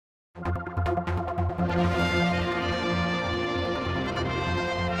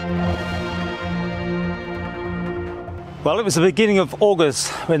Well, it was the beginning of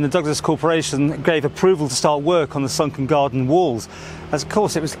August when the Douglas Corporation gave approval to start work on the sunken garden walls. As of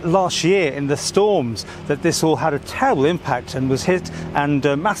course it was last year in the storms that this all had a terrible impact and was hit, and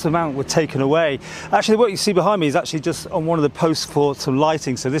a massive amount were taken away. Actually, what you see behind me is actually just on one of the posts for some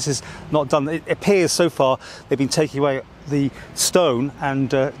lighting, so this is not done. It appears so far they've been taking away the stone and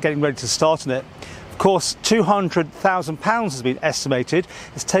getting ready to start on it. Of course, £200,000 has been estimated.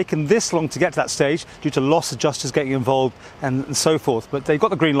 It's taken this long to get to that stage due to loss adjusters getting involved and so forth. But they've got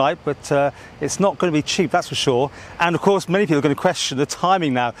the green light, but it's not going to be cheap, that's for sure. And of course, many people are going to question the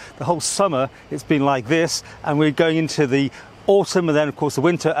timing now. The whole summer it's been like this, and we're going into the autumn and then of course the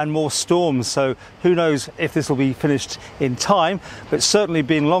winter and more storms, so who knows if this will be finished in time, but it's certainly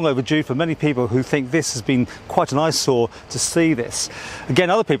been long overdue for many people who think this has been quite an eyesore to see this.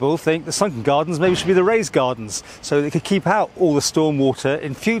 Again, other people think the sunken gardens maybe should be the raised gardens so they could keep out all the storm water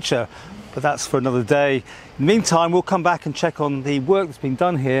in future, but that's for another day. In the meantime, we'll come back and check on the work that's been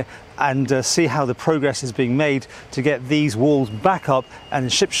done here and see how the progress is being made to get these walls back up and in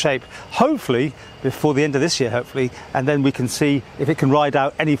ship shape, hopefully before the end of this year, hopefully, and then we can see if it can ride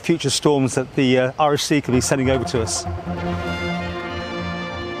out any future storms that the RSC can be sending over to us.